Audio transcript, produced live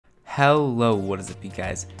Hello, what is up you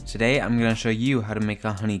guys? Today I'm going to show you how to make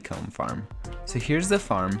a honeycomb farm. So here's the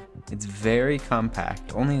farm. It's very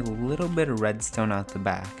compact, only a little bit of redstone out the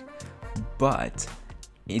back, but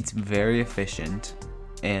it's very efficient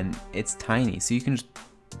and it's tiny, so you can just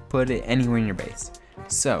put it anywhere in your base.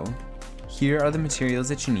 So here are the materials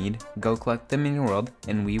that you need. Go collect them in your world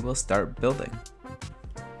and we will start building.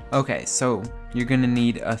 Okay, so you're going to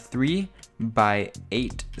need a 3 by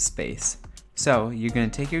 8 space. So you're going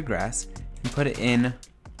to take your grass and put it in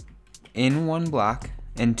one block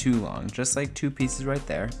and 2 long, just like 2 pieces right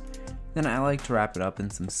there. Then I like to wrap it up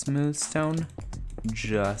in some smooth stone,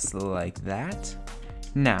 just like that.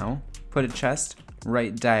 Now put a chest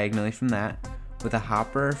right diagonally from that with a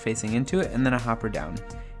hopper facing into it and then a hopper down.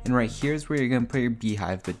 And right here is where you're going to put your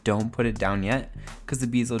beehive, but don't put it down yet because the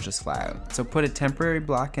bees will just fly out. So put a temporary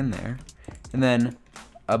block in there and then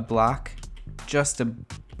a block just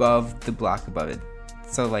above the block above it,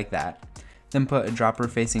 so like that. Then put a dropper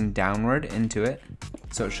facing downward into it,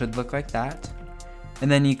 so it should look like that. And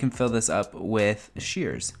then you can fill this up with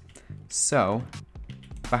shears. So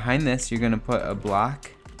behind this you're going to put a block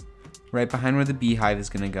right behind where the beehive is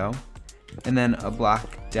going to go, and then a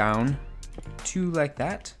block down 2 like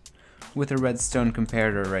that with a redstone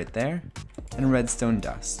comparator right there and redstone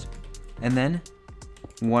dust. And then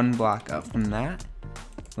 1 block up from that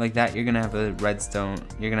like that. You're gonna have a redstone,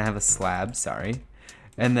 you're gonna have a slab, sorry,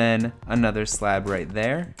 and then another slab right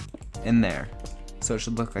there and there. So it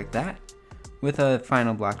should look like that with a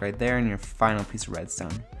final block right there and your final piece of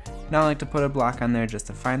redstone. Now I like to put a block on there just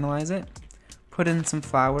to finalize it, put in some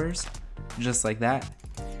flowers just like that,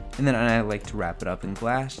 and then I like to wrap it up in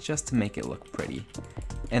glass just to make it look pretty.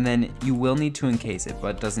 And then you will need to encase it,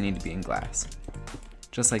 but it doesn't need to be in glass.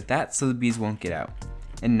 Just like that, so the bees won't get out.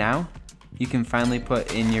 And now you can finally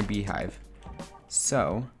put in your beehive.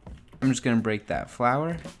 So I'm just gonna break that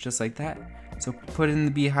flower just like that. So put in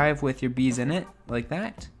the beehive with your bees in it like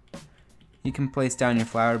that. You can place down your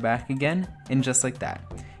flower back again and just like that.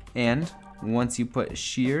 And once you put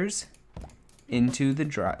shears into the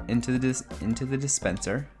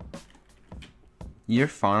dispenser, your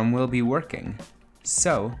farm will be working.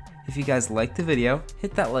 So if you guys liked the video,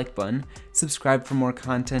 hit that like button, subscribe for more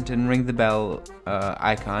content, and ring the bell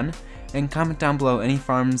icon, and comment down below any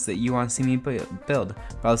farms that you want to see me build.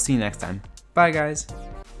 But I'll see you next time. Bye guys!